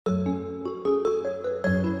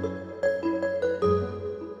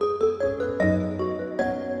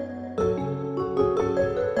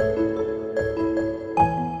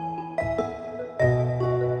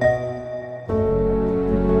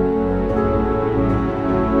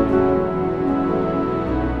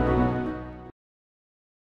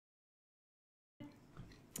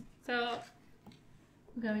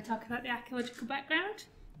we talk about the archaeological background.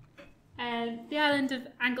 The island of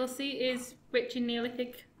Anglesey is rich in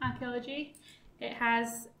Neolithic archaeology. It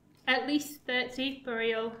has at least 30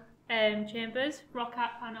 burial chambers, rock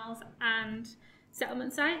art panels and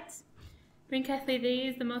settlement sites. Bryn Celli Ddu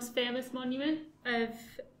is the most famous monument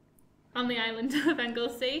on the island of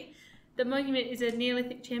Anglesey. The monument is a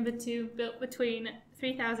Neolithic chamber tomb built between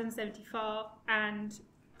 3074 and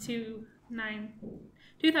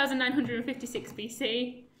 2956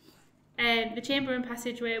 BC. The chamber and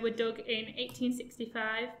passageway were dug in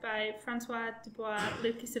 1865 by Francois de Bois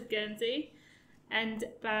Lucas of Guernsey and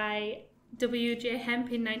by W.J.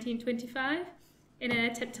 Hemp in 1925 in an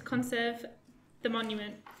attempt to conserve the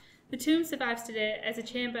monument. The tomb survives today as a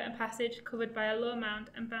chamber and passage covered by a low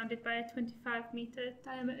mound and bounded by a 25-metre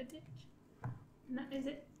diameter ditch. And that is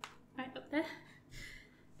it, right up there.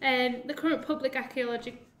 The current public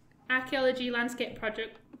archaeology landscape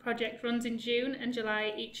project runs in June and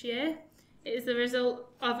July each year. It is the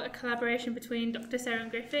result of a collaboration between Dr. Seren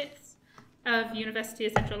Griffiths of University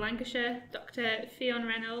of Central Lancashire, Dr. Fionn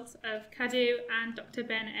Reynolds of Cadw and Dr.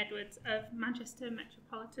 Ben Edwards of Manchester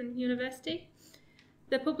Metropolitan University.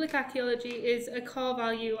 The public archaeology is a core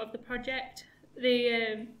value of the project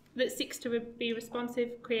that seeks to be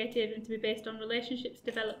responsive, creative and to be based on relationships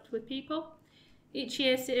developed with people. Each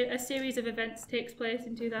year a series of events takes place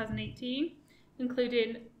in 2018,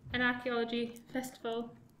 including an archaeology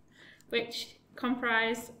festival which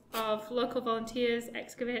comprised of local volunteers,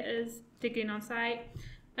 excavators digging on site,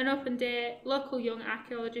 an open day, local young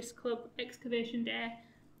archaeologists club excavation day,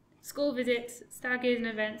 school visits, stargazing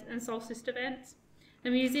events and solstice events, a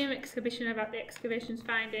museum exhibition about the excavation's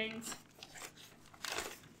findings,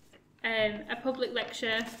 a public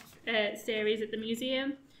lecture series at the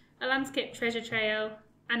museum, a landscape treasure trail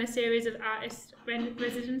and a series of artist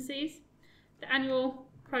residencies. The annual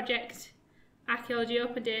project Archaeology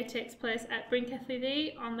Open Day takes place at Bryn Celli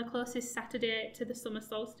Ddu on the closest Saturday to the summer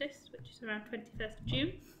solstice, which is around 21st of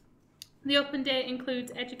June. The Open Day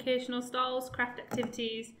includes educational stalls, craft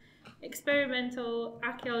activities, experimental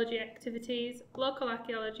archaeology activities, local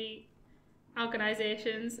archaeology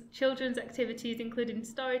organisations, children's activities including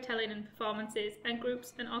storytelling and performances, and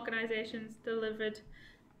groups and organisations delivered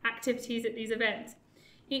activities at these events.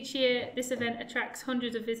 Each year this event attracts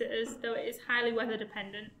hundreds of visitors, though it is highly weather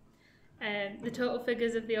dependent. The total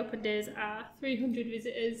figures of the open days are 300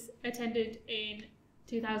 visitors attended in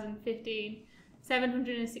 2015,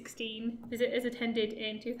 716 visitors attended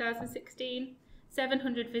in 2016,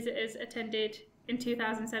 700 visitors attended in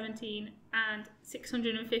 2017 and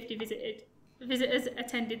 650 visitors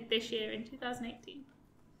attended this year in 2018.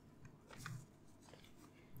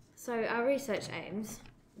 So our research aims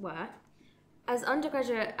were, as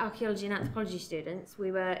undergraduate archaeology and anthropology students,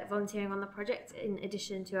 we were volunteering on the project in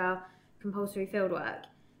addition to our compulsory fieldwork.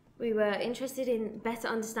 We were interested in better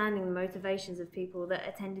understanding the motivations of people that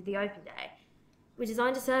attended the open day. We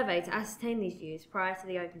designed a survey to ascertain these views prior to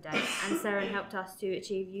the open day, and Seren helped us to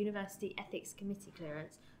achieve University Ethics Committee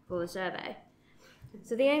clearance for the survey.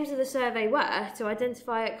 So the aims of the survey were to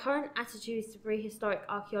identify current attitudes to prehistoric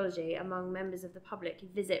archaeology among members of the public who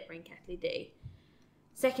visit Bryn Celli Ddu.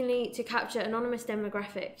 Secondly, to capture anonymous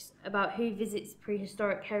demographics about who visits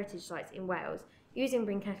prehistoric heritage sites in Wales, using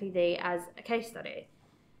Bryn Celli Ddu as a case study,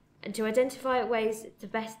 and to identify ways to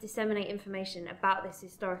best disseminate information about this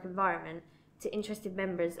historic environment to interested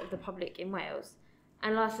members of the public in Wales.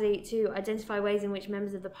 And lastly, to identify ways in which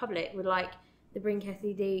members of the public would like the Bryn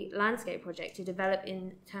Celli Ddu landscape project to develop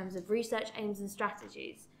in terms of research aims and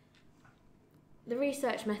strategies. The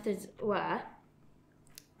research methods were,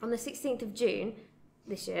 on the 16th of June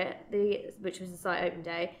this year, which was the site open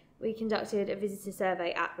day, we conducted a visitor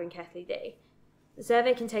survey at Bryn Celli Ddu. The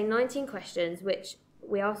survey contained 19 questions which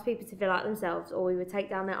we asked people to fill out themselves, or we would take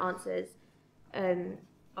down their answers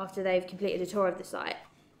after they've completed a tour of the site.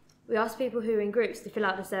 We asked people who were in groups to fill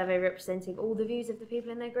out the survey representing all the views of the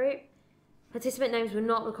people in their group. Participant names were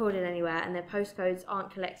not recorded anywhere and their postcodes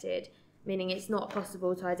aren't collected, meaning it's not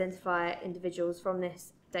possible to identify individuals from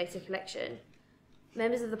this data collection.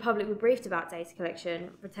 Members of the public were briefed about data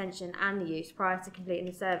collection, retention and the use prior to completing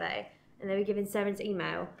the survey, and they were given Seren's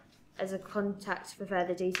email as a contact for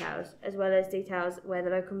further details, as well as details where the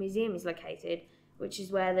local museum is located, which is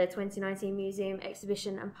where the 2019 museum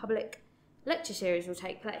exhibition and public lecture series will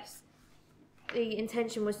take place. The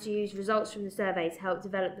intention was to use results from the survey to help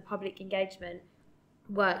develop the public engagement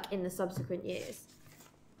work in the subsequent years.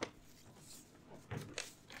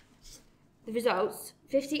 The results: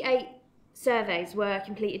 58 surveys were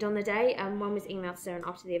completed on the day and one was emailed to Seren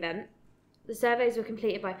after the event. The surveys were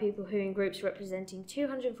completed by people who in groups representing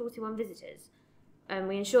 241 visitors.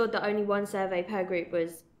 We ensured that only one survey per group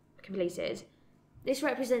was completed. This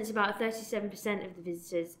represents about 37% of the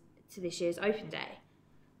visitors to this year's open day.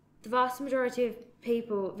 The vast majority of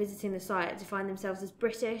people visiting the site define themselves as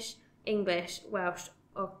British, English, Welsh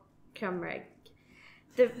or Cymraeg.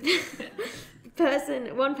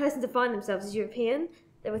 One person defined themselves as European.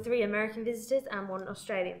 There were 3 American visitors and 1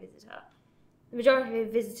 Australian visitor. The majority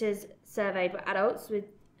of visitors surveyed were adults, with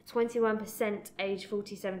 21% aged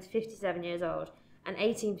 47 to 57 years old and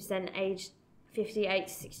 18% aged 58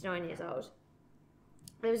 to 69 years old.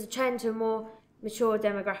 There was a trend to a more mature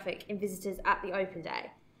demographic in visitors at the open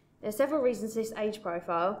day. There are several reasons for this age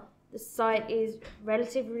profile. The site is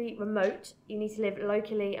relatively remote. You need to live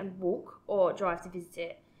locally and walk or drive to visit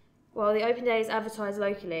it. While the open day is advertised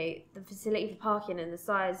locally, the facility for parking and the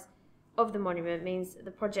size of the monument means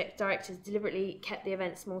the project directors deliberately kept the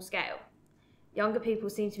event small scale. Younger people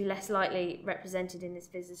seem to be less likely represented in this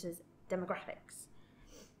visitors' demographics.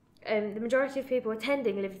 The majority of people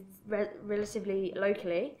attending live relatively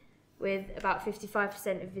locally, with about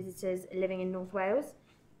 55% of visitors living in North Wales.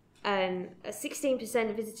 16%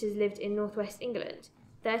 of visitors lived in northwest England.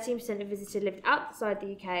 13% of visitors lived outside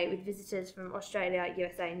the UK, with visitors from Australia,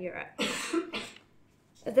 USA and Europe.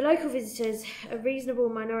 Of the local visitors, a reasonable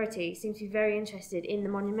minority seem to be very interested in the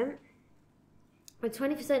monument. With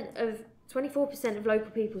 24% of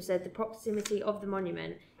local people said the proximity of the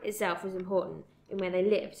monument itself was important in where they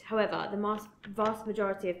lived. However, the vast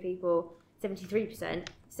majority of people, 73%,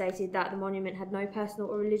 stated that the monument had no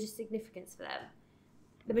personal or religious significance for them.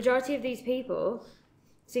 The majority of these people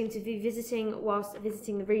seem to be visiting whilst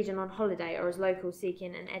visiting the region on holiday or as locals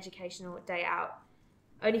seeking an educational day out.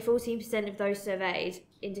 Only 14% of those surveyed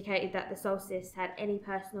indicated that the solstice had any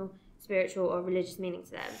personal, spiritual or religious meaning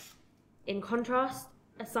to them. In contrast,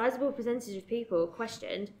 a sizable percentage of people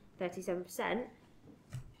questioned, 37%,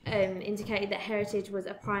 indicated that heritage was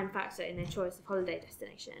a prime factor in their choice of holiday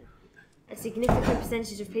destination. A significant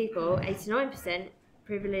percentage of people, 89%,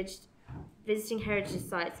 privileged visiting heritage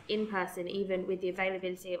sites in person, even with the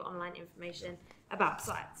availability of online information about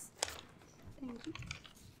sites. Thank you.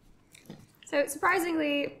 So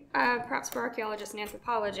surprisingly, perhaps for archaeologists and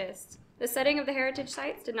anthropologists, the setting of the heritage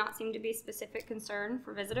sites did not seem to be a specific concern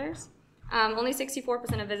for visitors. Only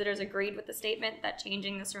 64% of visitors agreed with the statement that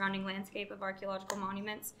changing the surrounding landscape of archaeological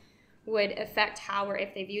monuments would affect how or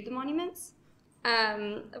if they viewed the monuments.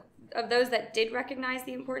 Of those that did recognize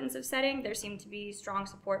the importance of setting, there seemed to be strong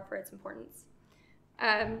support for its importance.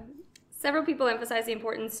 Several people emphasized the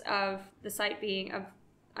importance of the site being of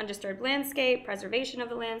undisturbed landscape, preservation of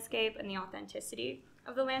the landscape, and the authenticity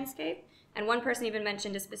of the landscape. And one person even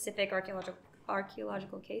mentioned a specific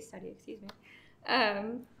archaeological case study,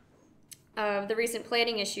 of the recent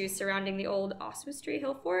planning issues surrounding the old Oswestry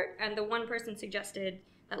Hill Fort, and the one person suggested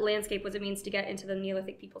that landscape was a means to get into the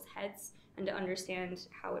Neolithic people's heads and to understand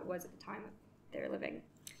how it was at the time of their living.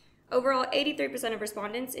 Overall, 83% of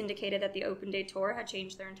respondents indicated that the open day tour had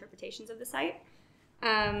changed their interpretations of the site.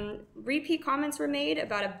 Repeat comments were made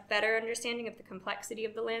about a better understanding of the complexity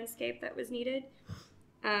of the landscape that was needed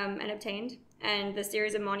and obtained, and the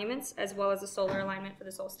series of monuments, as well as the solar alignment for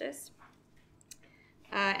the solstice,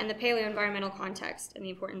 and the paleo-environmental context and the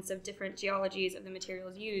importance of different geologies of the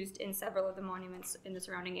materials used in several of the monuments in the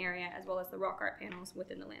surrounding area, as well as the rock art panels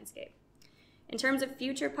within the landscape. In terms of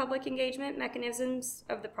future public engagement mechanisms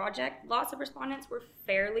of the project, lots of respondents were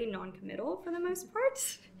fairly non-committal for the most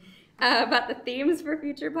part about the themes for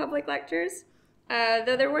future public lectures,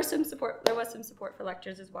 though there was some support for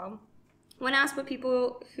lectures as well. When asked what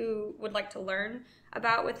people who would like to learn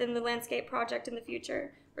about within the landscape project in the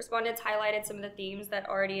future, respondents highlighted some of the themes that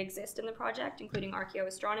already exist in the project, including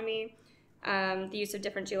archaeoastronomy, the use of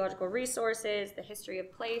different geological resources, the history of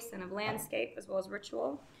place and of landscape, as well as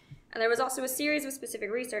ritual. And there was also a series of specific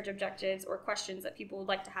research objectives or questions that people would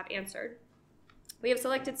like to have answered. We have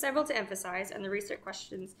selected several to emphasize, and the research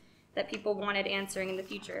questions that people wanted answering in the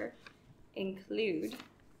future include,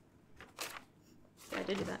 I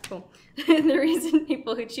did do that, cool. The reason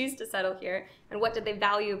people who choose to settle here, and what did they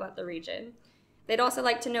value about the region. They'd also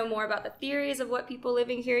like to know more about the theories of what people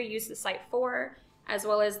living here use the site for, as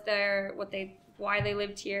well as why they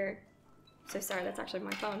lived here. So sorry, that's actually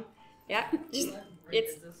my phone. Yeah,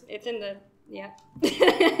 it's in the, yeah.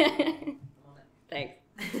 Thanks.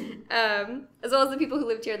 As well as the people who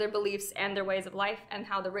lived here, their beliefs and their ways of life, and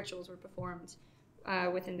how the rituals were performed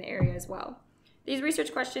within the area as well. These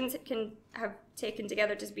research questions can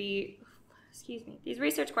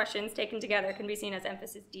be seen as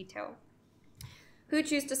emphasis detail. Who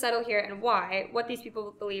choose to settle here and why, what these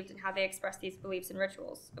people believed and how they expressed these beliefs and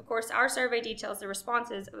rituals. Of course, our survey details the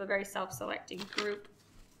responses of a very self-selecting group.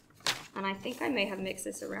 And I think I may have mixed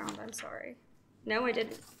this around, I'm sorry. No, I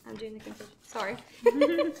didn't. I'm doing the conclusion. Sorry.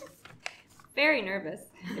 Very nervous,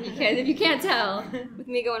 if you can't tell, with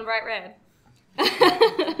me going bright red.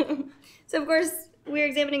 So, of course, we're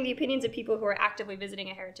examining the opinions of people who are actively visiting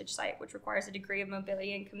a heritage site, which requires a degree of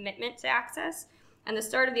mobility and commitment to access. And the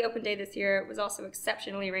start of the open day this year was also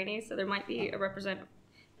exceptionally rainy, so there might be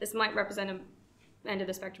this might represent an end of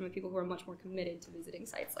the spectrum of people who are much more committed to visiting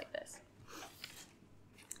sites like this.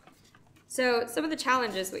 So some of the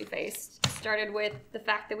challenges we faced started with the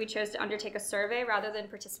fact that we chose to undertake a survey rather than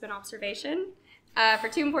participant observation for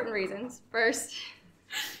two important reasons. First,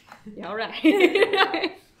 yeah, all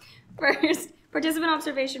right. First, participant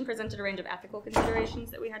observation presented a range of ethical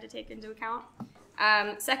considerations that we had to take into account.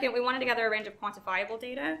 Second, we wanted to gather a range of quantifiable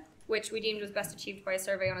data, which we deemed was best achieved by a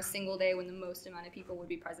survey on a single day when the most amount of people would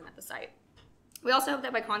be present at the site. We also hoped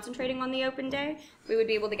that by concentrating on the open day, we would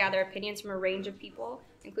be able to gather opinions from a range of people,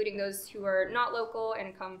 including those who are not local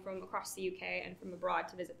and come from across the UK and from abroad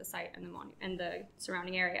to visit the site and the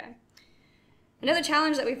surrounding area. Another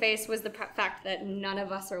challenge that we faced was the fact that none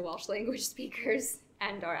of us are Welsh language speakers,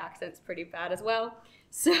 and our accent's pretty bad as well.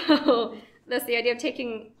 So thus the idea of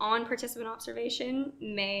taking on participant observation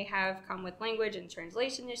may have come with language and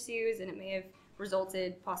translation issues, and it may have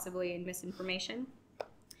resulted possibly in misinformation.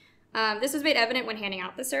 This was made evident when handing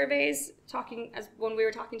out the surveys, when we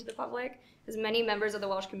were talking to the public, as many members of the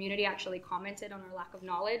Welsh community actually commented on our lack of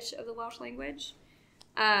knowledge of the Welsh language.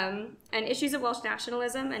 And issues of Welsh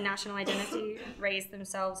nationalism and national identity raised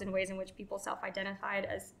themselves in ways in which people self-identified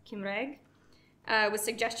as Cymraeg, with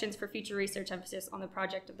suggestions for future research emphasis on the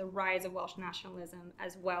project of the rise of Welsh nationalism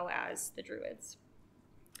as well as the Druids.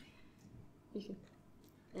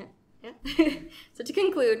 Yeah. So to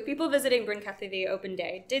conclude, people visiting Bryn Celli Ddu open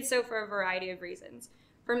day did so for a variety of reasons.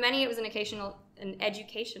 For many, it was an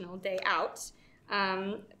educational day out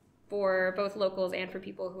for both locals and for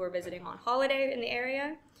people who were visiting on holiday in the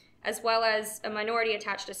area, as well as a minority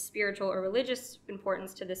attached a spiritual or religious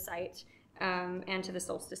importance to the site and to the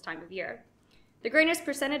solstice time of year. The greatest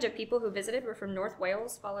percentage of people who visited were from North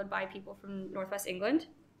Wales, followed by people from Northwest England.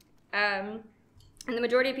 And the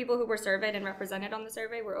majority of people who were surveyed and represented on the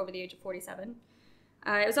survey were over the age of 47.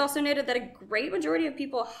 It was also noted that a great majority of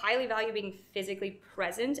people highly value being physically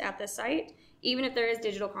present at the site, even if there is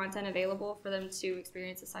digital content available for them to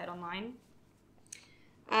experience the site online.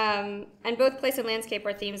 And both place and landscape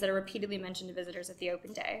are themes that are repeatedly mentioned to visitors at the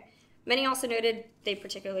open day. Many also noted they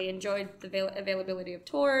particularly enjoyed the availability of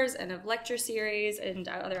tours and of lecture series and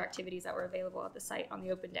other activities that were available at the site on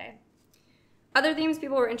the open day. Other themes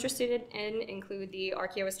people were interested in include the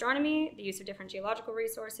archaeoastronomy, the use of different geological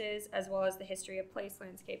resources, as well as the history of place,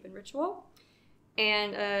 landscape, and ritual,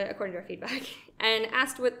 and according to our feedback. And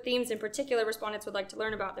asked what themes in particular respondents would like to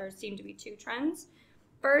learn about, there seemed to be two trends.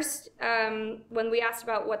 First, when we asked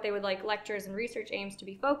about what they would like lectures and research aims to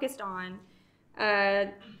be focused on,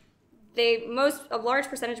 a large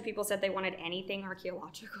percentage of people said they wanted anything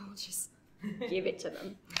archaeological, just give it to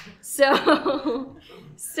them. So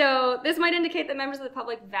this might indicate that members of the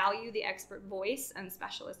public value the expert voice and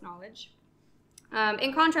specialist knowledge.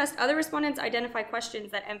 In contrast, other respondents identify questions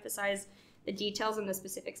that emphasize the details and the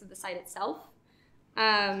specifics of the site itself.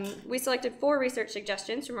 We selected 4 research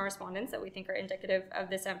suggestions from our respondents that we think are indicative of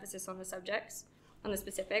this emphasis on the subjects, on the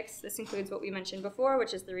specifics. This includes what we mentioned before,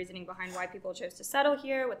 which is the reasoning behind why people chose to settle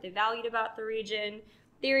here, what they valued about the region,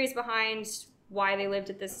 theories behind why they lived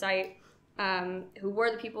at this site, who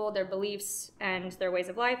were the people, their beliefs, and their ways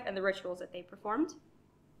of life, and the rituals that they performed.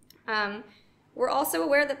 We're also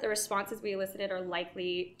aware that the responses we elicited are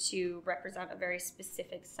likely to represent a very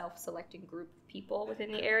specific self-selecting group of people within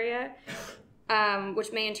the area,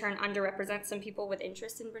 which may in turn underrepresent some people with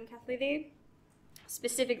interest in Bryn Celli Ddu,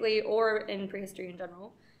 specifically, or in prehistory in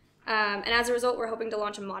general. And as a result, we're hoping to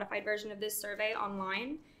launch a modified version of this survey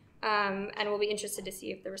online, and we'll be interested to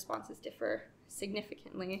see if the responses differ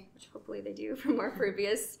significantly, which hopefully they do, from our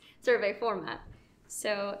previous survey format.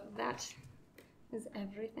 So that is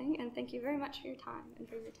everything, and thank you very much for your time and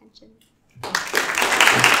for your attention.